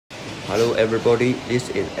Hello everybody, this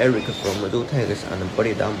is Eric from ROTEX and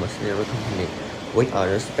Bolida Machinery Company. We are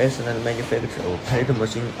a specialized manufacturer of pallet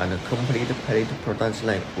machine and complete pallet production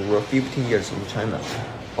line over 15 years in China.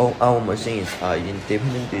 All our machines are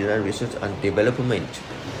independent design research and development,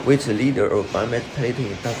 which leader of biomass pallet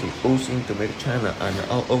industry both in domestic China and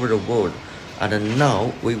all over the world. And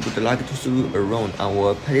now we would like to show you around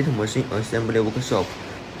our pallet machine assembly workshop.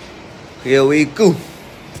 Here we go.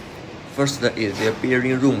 First is the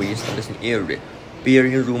bearing room installation area.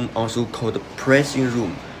 Bearing room also called pressing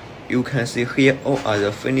room. You can see here all are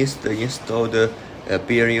the finished installed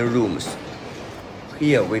bearing rooms.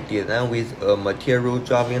 Here we design with a material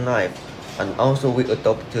driving knife, and also we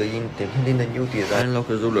adopt independent new design lock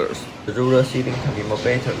rollers. The roller seating can be more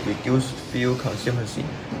better, reduce fuel consumption,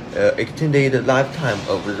 extended lifetime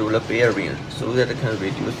of the roller bearing, so that it can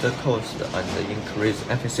reduce the cost and increase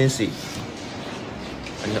efficiency.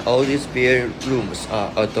 And all these bearing rooms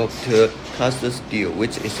are adopted cast steel,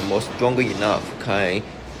 which is more strong enough, can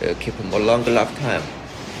keep more longer lifetime.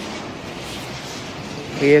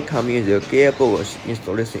 Here comes the gearbox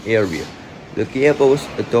installation area. The gearbox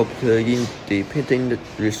adopt independent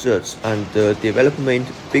research and development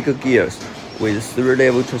bigger gears with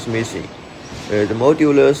 3-level transmission. The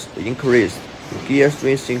modulars increased, the gear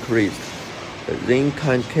strength increased, then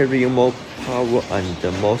can carry more power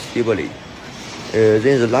and more stability.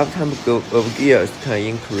 Then the lifetime of gears can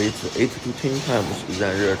increase 8 to 10 times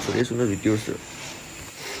than the traditional reducer.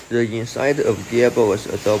 The inside of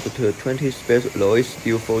gearbox adopt 20 special alloy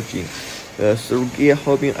steel forging through gear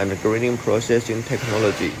hopping and grinding processing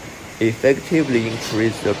technology, effectively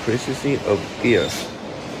increase the precision of gears.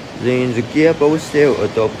 Then the gearbox cell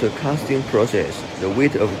adopt casting process. The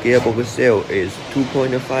weight of gearbox cell is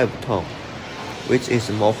 2.5 tons, which is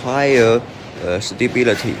more higher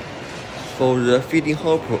stability. For the feeding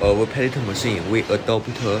hopper of a pallet machine, we adopt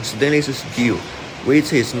stainless steel,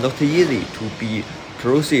 which is not easy to be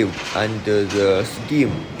corrosive under the steam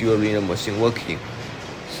during the machine working,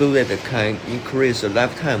 so that it can increase the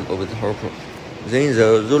lifetime of the hopper. Then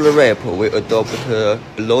the roller wrap, we adopt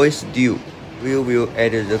alloy steel. We will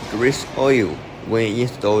add the grease oil when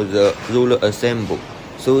install the roller assembly,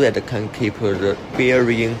 so that it can keep the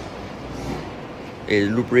bearing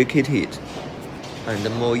lubricated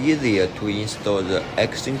and more easier to install the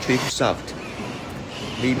eccentric shaft.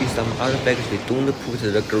 Maybe some other factory don't put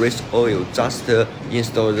the grease oil, just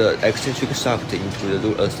install the eccentric shaft into the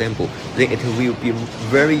roller assembly. Then it will be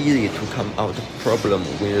very easy to come out problem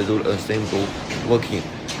when the roller assembly working.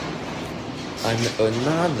 And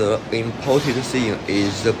another important thing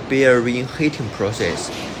is the bearing heating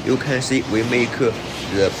process. You can see we make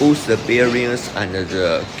both the bearings and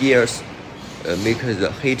the gears make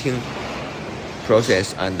the heating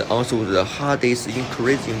process, and also the hardest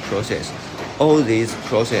increasing process. All these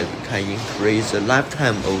processes can increase the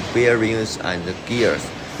lifetime of bearings and gears,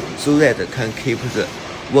 so that it can keep the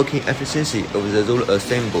working efficiency of the roller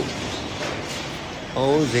assembly.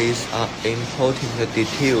 All these are important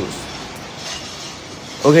details.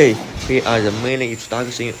 Okay, here are the main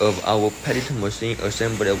introduction of our pallet machine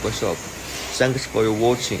assembly workshop. Thanks for your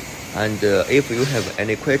watching. And if you have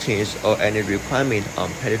any questions or any requirement on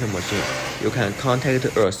pallet machine, you can contact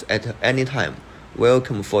us at any time.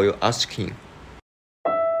 Welcome for your asking.